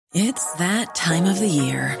It's that time of the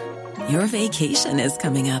year. Your vacation is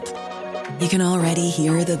coming up. You can already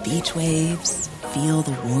hear the beach waves, feel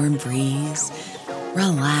the warm breeze,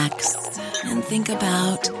 relax, and think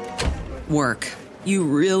about work. You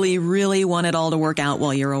really, really want it all to work out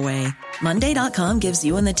while you're away. Monday.com gives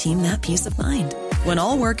you and the team that peace of mind. When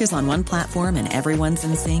all work is on one platform and everyone's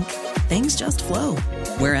in sync, things just flow.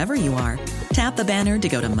 Wherever you are, tap the banner to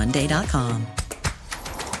go to Monday.com.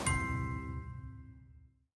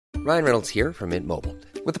 Ryan Reynolds here from Mint Mobile.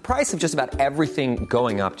 With the price of just about everything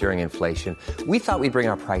going up during inflation, we thought we'd bring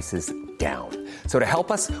our prices down. So to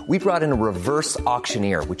help us, we brought in a reverse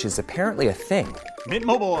auctioneer, which is apparently a thing. Mint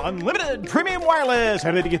Mobile Unlimited Premium Wireless.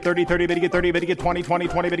 How to get 30, 30, bit to get 30, bit to get 20, 20,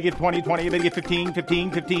 20, bit to get 20, 20, bit to get 15,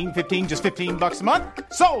 15, 15, 15, just $15 a month?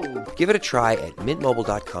 Sold! Give it a try at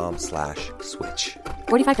mintmobile.com/switch.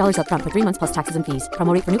 $45 up front for 3 months plus taxes and fees.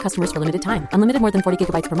 Promo rate for new customers for limited time. Unlimited more than 40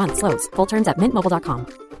 gigabytes per month. Slows full terms at mintmobile.com.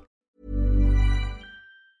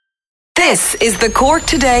 This is the Cork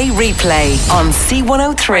Today replay on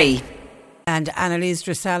C103. And Annalise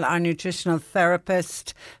Dressel, our nutritional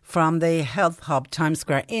therapist from the Health Hub Times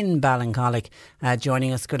Square in Ballincollig,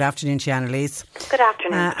 joining us. Good afternoon to you, Annalise. Good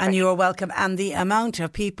afternoon. And you are welcome. And the amount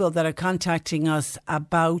of people that are contacting us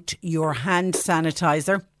about your hand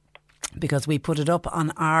sanitizer, because we put it up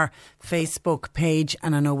on our Facebook page,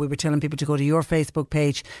 and I know we were telling people to go to your Facebook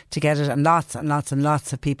page to get it, and lots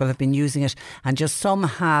of people have been using it, and just some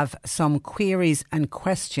have some queries and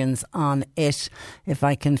questions on it. If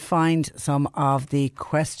I can find some of the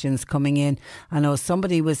questions coming in, I know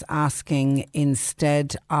somebody was asking,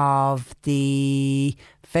 instead of the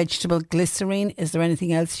vegetable glycerine, is there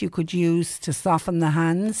anything else you could use to soften the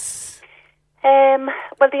hands?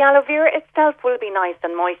 Well, the aloe vera itself will be nice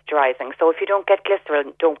and moisturising, so if you don't get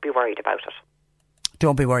glycerin, don't be worried about it.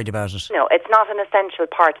 Don't be worried about it. No, it's not an essential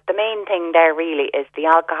part. The main thing there really is the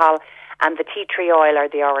alcohol and the tea tree oil or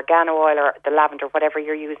the oregano oil or the lavender, whatever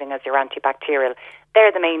you're using as your antibacterial.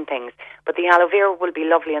 They're the main things. But the aloe vera will be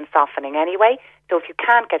lovely and softening anyway, so if you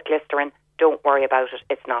can't get glycerin, don't worry about it.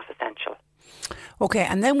 It's not essential. Okay,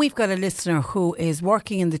 and then we've got a listener who is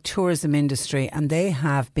working in the tourism industry, and they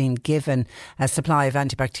have been given a supply of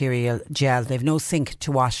antibacterial gel. They've no sink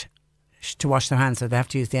to wash their hands, so they have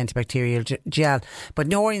to use the antibacterial gel. But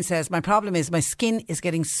Noreen says, my problem is my skin is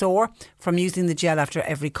getting sore from using the gel after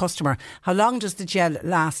every customer. How long does the gel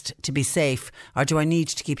last to be safe, or do I need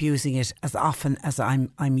to keep using it as often as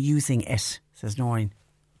I'm using it, says Noreen.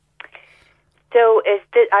 So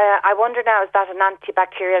I wonder now, is that an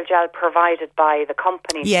antibacterial gel provided by the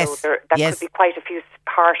company? Yes. So could be quite a few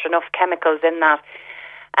harsh enough chemicals in that.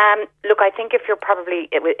 Look, I think if you're probably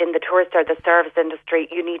in the tourist or the service industry,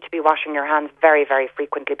 you need to be washing your hands very, very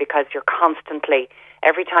frequently, because you're constantly,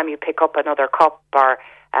 every time you pick up another cup or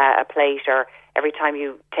a plate, or every time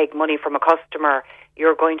you take money from a customer,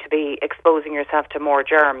 you're going to be exposing yourself to more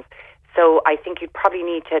germs. So I think you'd probably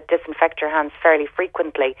need to disinfect your hands fairly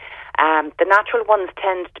frequently. The natural ones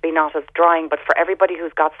tend to be not as drying, but for everybody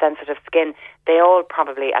who's got sensitive skin, they all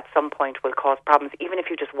probably at some point will cause problems. Even if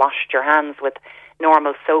you just washed your hands with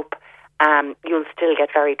normal soap, you'll still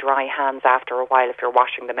get very dry hands after a while if you're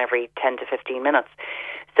washing them every 10 to 15 minutes.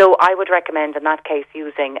 So I would recommend in that case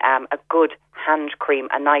using a good hand cream,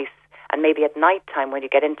 a nice, and maybe at night time when you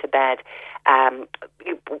get into bed,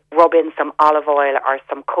 you rub in some olive oil or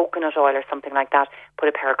some coconut oil or something like that, put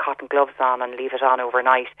a pair of cotton gloves on and leave it on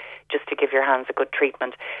overnight just to give your hands a good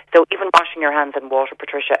treatment. So even washing your hands in water,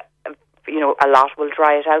 Patricia, a lot will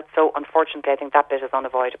dry it out. So unfortunately, I think that bit is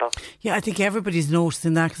unavoidable. Yeah, I think everybody's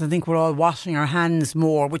noticing that, because I think we're all washing our hands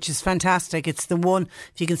more, which is fantastic. It's the one,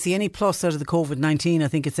 if you can see any plus out of the COVID-19, I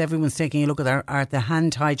think it's everyone's taking a look at the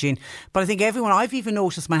hand hygiene. But I think I've even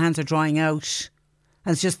noticed my hands are drying out,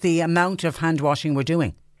 and it's just the amount of hand washing we're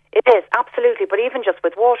doing. It is, absolutely. But even just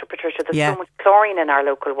with water, Patricia, there's so much chlorine in our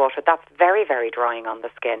local water. That's very, very drying on the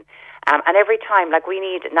skin. And every time, we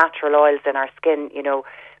need natural oils in our skin,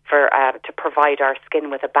 to provide our skin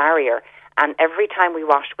with a barrier. And every time we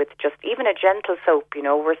wash with just even a gentle soap,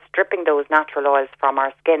 we're stripping those natural oils from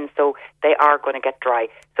our skin, so they are going to get dry.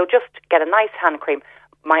 So just get a nice hand cream.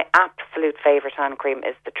 My absolute favourite hand cream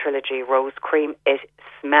is the Trilogy Rose Cream. It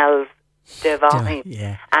smells divine.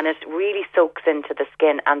 Yeah. And it really soaks into the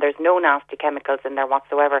skin, and there's no nasty chemicals in there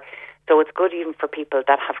whatsoever. So it's good even for people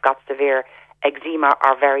that have got severe eczema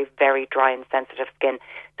or very, very dry and sensitive skin.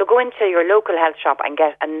 So go into your local health shop and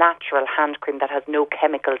get a natural hand cream that has no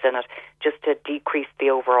chemicals in it, just to decrease the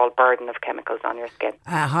overall burden of chemicals on your skin.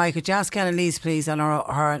 Hi, could you ask Annalise, please, on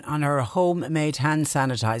her homemade hand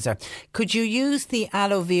sanitizer, could you use the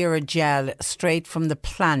aloe vera gel straight from the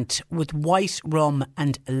plant with white rum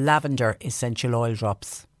and lavender essential oil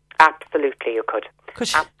drops? Absolutely, you could.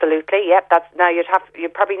 Could you? Absolutely, yep.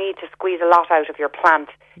 You'd probably need to squeeze a lot out of your plant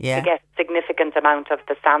to get a significant amount of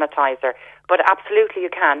the sanitizer. But absolutely, you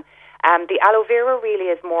can. The aloe vera really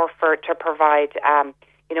is more to provide, a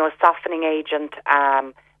softening agent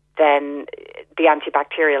than the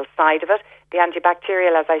antibacterial side of it. The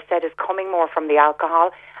antibacterial, as I said, is coming more from the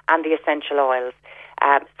alcohol and the essential oils.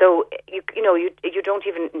 So you don't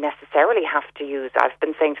even necessarily have to use. I've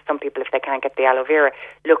been saying to some people, if they can't get the aloe vera,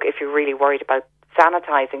 look, if you're really worried about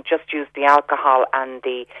sanitizing, just use the alcohol and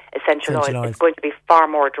the essential oils. It's going to be far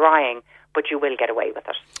more drying, but you will get away with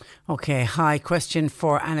it. Okay, hi. Question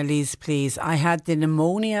for Annalise, please. I had the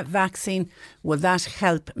pneumonia vaccine. Will that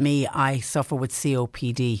help me? I suffer with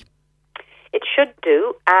COPD. It should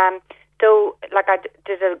do. So, I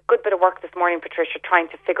did a good bit of work this morning, Patricia, trying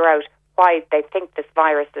to figure out why they think this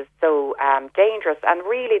virus is so dangerous. And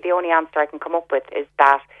really, the only answer I can come up with is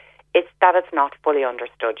that it's not fully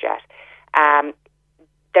understood yet.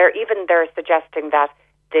 They're suggesting that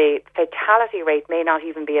the fatality rate may not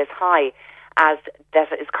even be as high as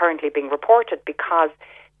that is currently being reported, because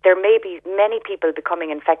there may be many people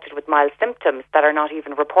becoming infected with mild symptoms that are not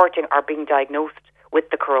even reporting or being diagnosed with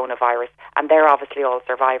the coronavirus, and they're obviously all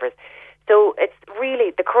survivors. So it's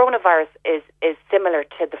really, the coronavirus is similar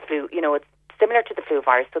to the flu. It's similar to the flu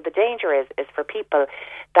virus. So the danger is for people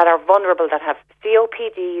that are vulnerable, that have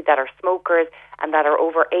COPD, that are smokers, and that are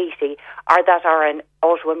over 80, or that are on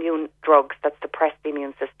autoimmune drugs that suppress the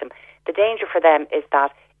immune system. The danger for them is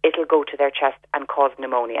that it'll go to their chest and cause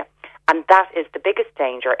pneumonia. And that is the biggest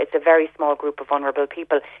danger. It's a very small group of vulnerable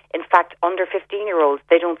people. In fact, under 15-year-olds,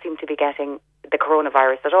 they don't seem to be getting the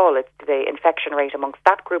coronavirus at all. The infection rate amongst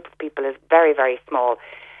that group of people is very, very small.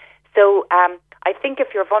 So I think if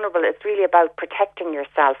you're vulnerable, it's really about protecting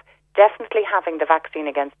yourself. Definitely having the vaccine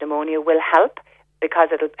against pneumonia will help, because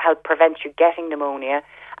it'll help prevent you getting pneumonia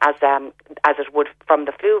as it would from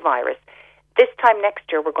the flu virus. This time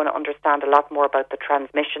next year, we're going to understand a lot more about the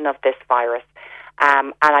transmission of this virus.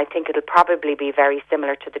 And I think it'll probably be very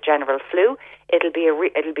similar to the general flu. It'll be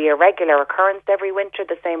a regular occurrence every winter,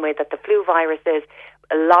 the same way that the flu virus is.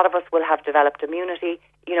 A lot of us will have developed immunity,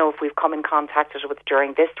 if we've come in contact with it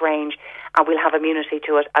during this range, and we'll have immunity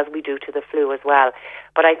to it as we do to the flu as well.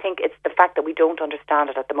 But I think it's the fact that we don't understand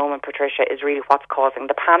it at the moment, Patricia, is really what's causing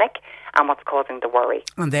the panic and what's causing the worry.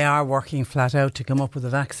 And they are working flat out to come up with a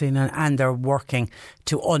vaccine, and they're working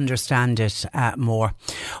to understand it more.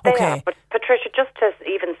 Okay. But Patricia, just to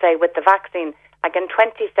even say with the vaccine, like in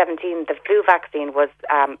 2017, the flu vaccine was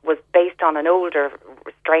based on an older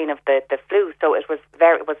strain of the flu, so it was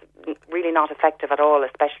really not effective at all,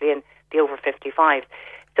 especially in the over 55s.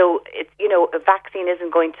 So a vaccine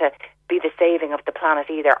isn't going to be the saving of the planet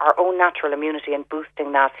either. Our own natural immunity and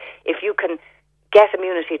boosting that. If you can get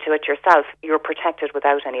immunity to it yourself, you're protected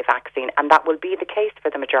without any vaccine, and that will be the case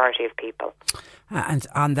for the majority of people. And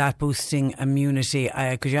on that boosting immunity,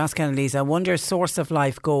 could you ask Annalise, I wonder, Source of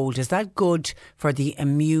Life Gold, is that good for the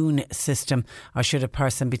immune system, or should a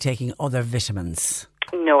person be taking other vitamins?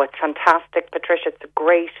 No, it's fantastic, Patricia. It's a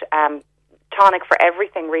great tonic for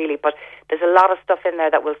everything, really, but there's a lot of stuff in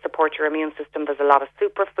there that will support your immune system. There's a lot of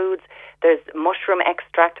superfoods. There's mushroom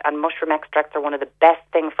extract, and mushroom extracts are one of the best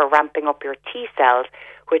things for ramping up your T cells,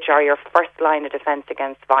 which are your first line of defence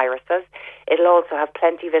against viruses. It'll also have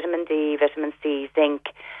plenty of vitamin D, vitamin C, zinc,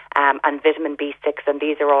 and vitamin B6, and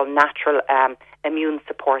these are all natural immune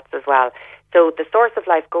supports as well. So the Source of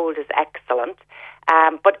Life Gold is excellent.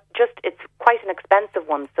 But just it's quite an expensive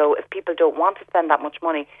one, so if people don't want to spend that much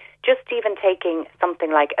money, just even taking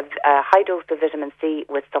something like a high dose of vitamin C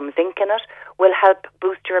with some zinc in it will help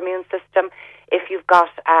boost your immune system. If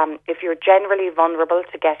you're generally vulnerable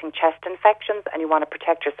to getting chest infections and you want to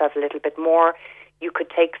protect yourself a little bit more, you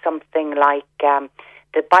could take something like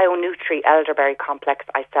the BioNutri elderberry complex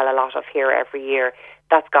I sell a lot of here every year.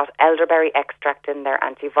 That's got elderberry extract in there,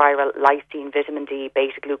 antiviral, lysine, vitamin D,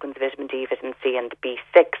 beta-glucans, vitamin D, vitamin C and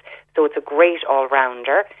B6. So it's a great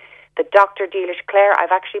all-rounder. The Dr. Dealish Clare,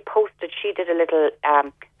 I've actually posted, she did a little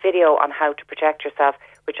video on how to protect yourself,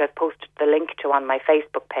 which I've posted the link to on my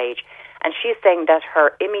Facebook page. And she's saying that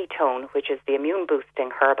her Immutone, which is the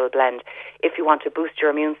immune-boosting herbal blend, if you want to boost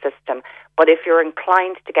your immune system, but if you're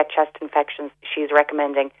inclined to get chest infections, she's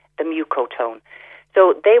recommending the Mucotone.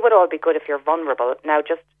 So they would all be good if you're vulnerable. Now,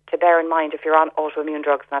 just to bear in mind, if you're on autoimmune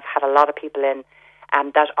drugs, and I've had a lot of people in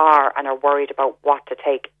that are worried about what to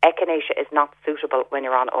take, echinacea is not suitable when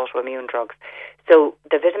you're on autoimmune drugs. So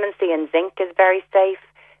the vitamin C and zinc is very safe,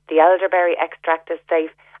 the elderberry extract is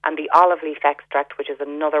safe, and the olive leaf extract, which is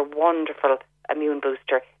another wonderful immune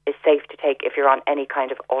booster, is safe to take if you're on any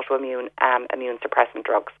kind of autoimmune immune suppressant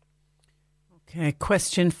drugs. Okay,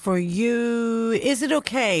 question for you. Is it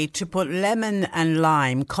okay to put lemon and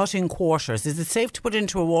lime cut in quarters? Is it safe to put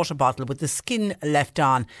into a water bottle with the skin left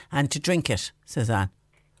on and to drink it, Suzanne?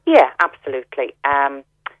 Yeah, absolutely.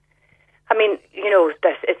 I mean,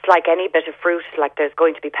 it's like any bit of fruit, like there's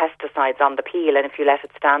going to be pesticides on the peel, and if you let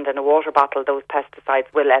it stand in a water bottle, those pesticides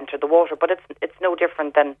will enter the water. But it's no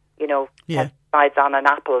different than, pesticides on an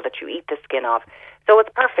apple that you eat the skin of. So it's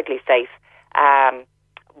perfectly safe.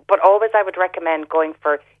 But always I would recommend going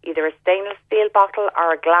for either a stainless steel bottle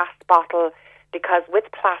or a glass bottle, because with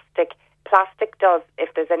plastic does, if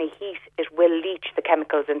there's any heat, it will leach the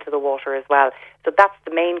chemicals into the water as well. So that's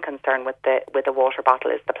the main concern with the water bottle,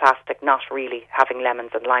 is the plastic, not really having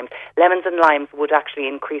lemons and limes. Lemons and limes would actually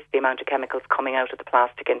increase the amount of chemicals coming out of the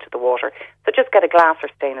plastic into the water. So just get a glass or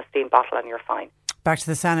stainless steel bottle and you're fine. Back to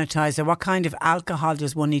the sanitizer. What kind of alcohol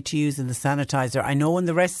does one need to use in the sanitizer? I know in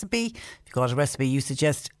the recipe, if you got a recipe, you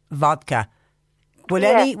suggest vodka. Will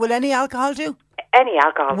any alcohol do? Any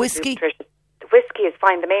alcohol. Whiskey? Whiskey is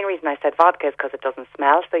fine. The main reason I said vodka is because it doesn't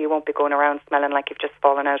smell, so you won't be going around smelling like you've just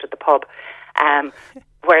fallen out of the pub.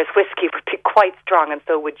 Whereas whiskey would be quite strong, and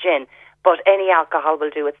so would gin. But any alcohol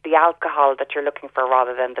will do. It's the alcohol that you're looking for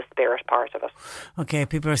rather than the spirit part of it. Okay,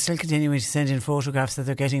 people are still continuing to send in photographs that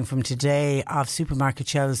they're getting from today of supermarket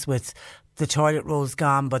shelves with the toilet rolls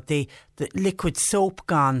gone, but the liquid soap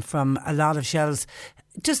gone from a lot of shelves.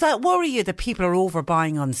 Does that worry you that people are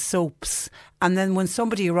overbuying on soaps, and then when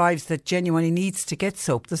somebody arrives that genuinely needs to get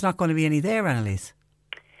soap, there's not going to be any there, Annalise?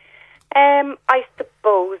 I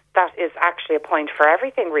suppose that is actually a point for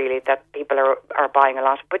everything, really, that people are buying a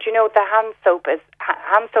lot. But the hand soap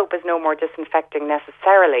is no more disinfecting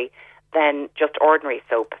necessarily than just ordinary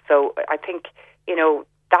soap. So I think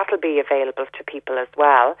that'll be available to people as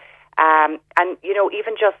well. And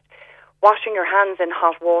even just washing your hands in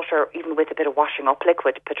hot water, even with a bit of washing up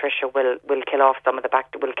liquid, Patricia, will kill off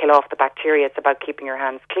will kill off the bacteria. It's about keeping your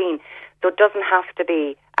hands clean. So it doesn't have to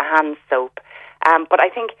be a hand soap. But I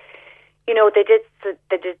think, they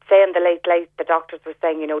did say in the late, the doctors were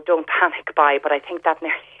saying, don't panic buy. But I think that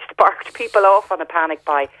nearly sparked people off on a panic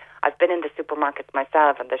buy. I've been in the supermarkets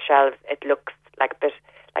myself, and the shelves, it looks like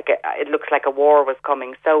a war was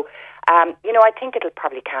coming. So, I think it'll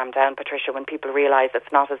probably calm down, Patricia, when people realise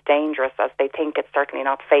it's not as dangerous as they think. It's certainly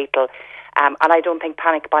not fatal. And I don't think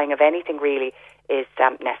panic buying of anything really is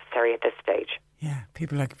necessary at this stage. Yeah,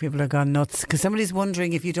 people are gone nuts. Because somebody's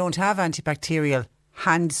wondering, if you don't have antibacterial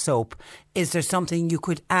hand soap, is there something you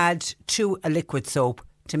could add to a liquid soap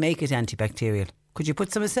to make it antibacterial? Could you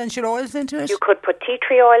put some essential oils into it? You could put tea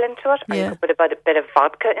tree oil into it, or you could put a bit of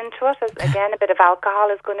vodka into it. Again, a bit of alcohol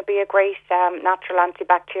is going to be a great natural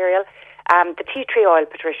antibacterial. The tea tree oil,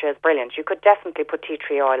 Patricia, is brilliant. You could definitely put tea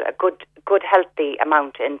tree oil, a good healthy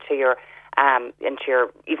amount, into your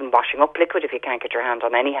even washing up liquid if you can't get your hand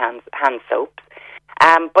on any hand soaps.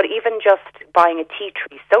 But even just buying a tea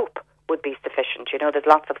tree soap would be sufficient. There's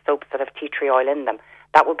lots of soaps that have tea tree oil in them.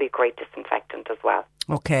 That would be a great disinfectant as well.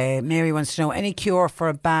 Okay, Mary wants to know, any cure for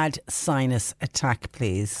a bad sinus attack,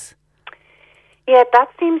 please? Yeah, that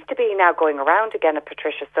seems to be now going around again,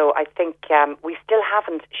 Patricia. So I think we still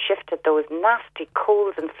haven't shifted those nasty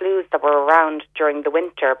colds and flus that were around during the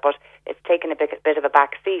winter, but it's taken a bit of a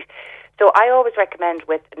back seat. So I always recommend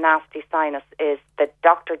with nasty sinus is the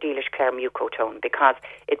Dr. Delish Clare Mucotone, because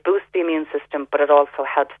it boosts the immune system, but it also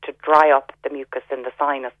helps to dry up the mucus in the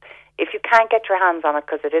sinus. If you can't get your hands on it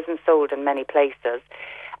because it isn't sold in many places,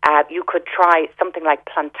 you could try something like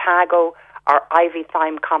Plantago, or Ivy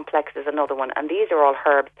Thyme Complex is another one. And these are all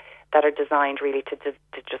herbs that are designed really to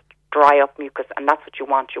just dry up mucus, and that's what you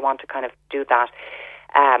want. You want to kind of do that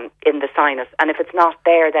in the sinus. And if it's not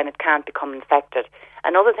there, then it can't become infected.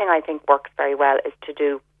 Another thing I think works very well is to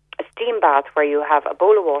do a steam bath where you have a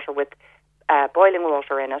bowl of water with boiling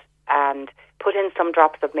water in it, and put in some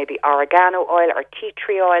drops of maybe oregano oil or tea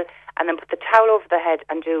tree oil, and then put the towel over the head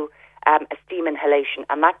and do a steam inhalation,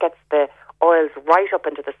 and that gets the oils right up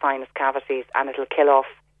into the sinus cavities, and it'll kill off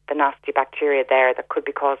the nasty bacteria there that could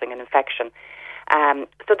be causing an infection.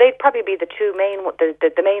 So they'd probably be the two main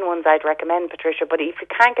ones I'd recommend, Patricia. But if you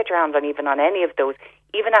can't get your hands on even on any of those,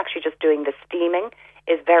 even actually just doing the steaming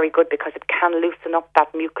is very good, because it can loosen up that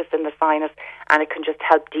mucus in the sinus, and it can just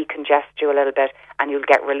help decongest you a little bit, and you'll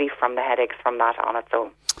get relief from the headaches from that on its own.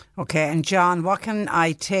 Okay, and John, what can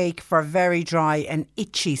I take for very dry and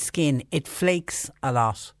itchy skin? It flakes a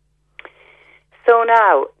lot. So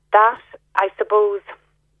now, that, I suppose,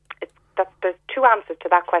 there's two answers to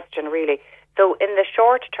that question, really. So in the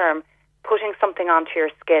short term, putting something onto your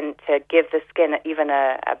skin to give the skin even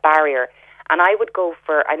a barrier, And I would go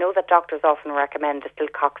for, I know that doctors often recommend the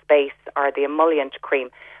Silcox base or the emollient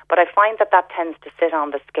cream, but I find that tends to sit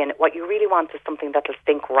on the skin. What you really want is something that will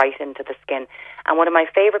sink right into the skin. And one of my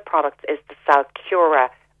favourite products is the Salcura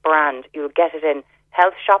brand. You'll get it in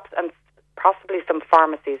health shops and possibly some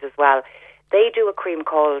pharmacies as well. They do a cream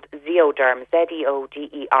called Zeoderm,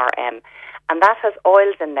 Zeoderm, and that has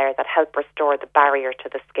oils in there that help restore the barrier to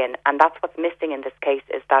the skin. And that's what's missing in this case,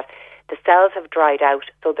 is that the cells have dried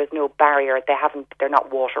out, so there's no barrier. They're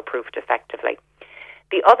not waterproofed effectively.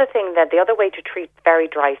 The other way to treat very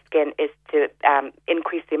dry skin is to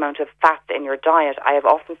increase the amount of fat in your diet. I have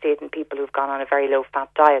often seen it in people who've gone on a very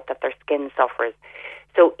low-fat diet that their skin suffers.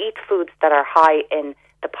 So eat foods that are high in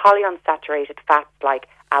the polyunsaturated fats like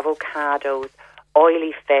avocados,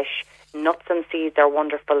 oily fish, nuts and seeds are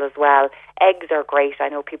wonderful as well. Eggs are great. I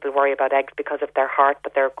know people worry about eggs because of their heart,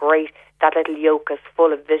 but they're great. That little yolk is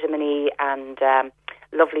full of vitamin E and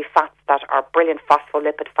lovely fats that are brilliant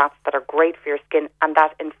phospholipid fats that are great for your skin, and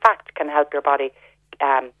that in fact can help your body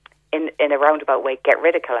in a roundabout way get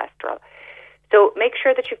rid of cholesterol. So make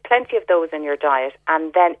sure that you've plenty of those in your diet,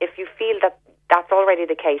 and then if you feel that that's already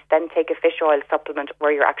the case, then take a fish oil supplement where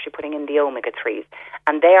you're actually putting in the omega-3s.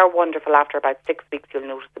 And they are wonderful. After about 6 weeks, you'll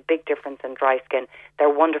notice a big difference in dry skin. They're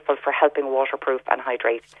wonderful for helping waterproof and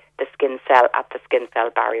hydrate the skin cell at the skin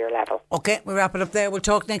cell barrier level. OK, we'll wrap it up there. We'll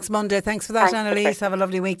talk next Monday. Thanks for that, Annalise. Have a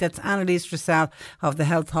lovely week. That's Annalise Dressel of the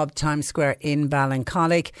Health Hub Times Square in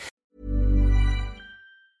Ballincollig.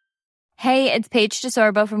 Hey, it's Paige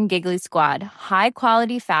DeSorbo from Giggly Squad. High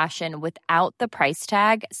quality fashion without the price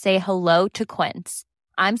tag. Say hello to Quince.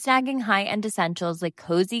 I'm snagging high-end essentials like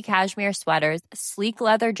cozy cashmere sweaters, sleek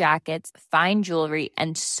leather jackets, fine jewelry,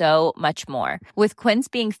 and so much more. With Quince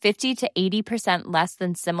being 50 to 80% less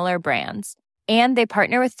than similar brands. And they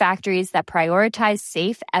partner with factories that prioritize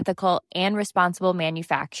safe, ethical, and responsible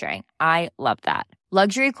manufacturing. I love that.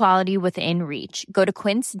 Luxury quality within reach. Go to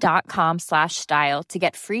quince.com/style to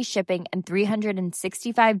get free shipping and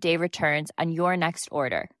 365-day returns on your next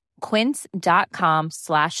order.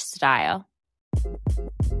 Quince.com/style.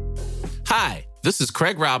 Hi, this is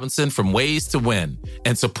Craig Robinson from Ways to Win,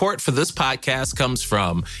 and support for this podcast comes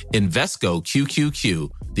from Invesco QQQ,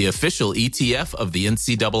 the official ETF of the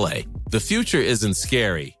NCAA. The future isn't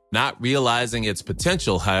scary. Not realizing its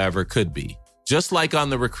potential, however, could be. Just like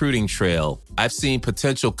on the recruiting trail, I've seen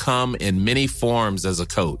potential come in many forms as a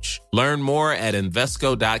coach. Learn more at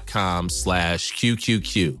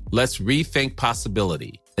Invesco.com/QQQ. Let's rethink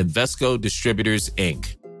possibility. Invesco Distributors,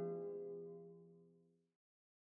 Inc.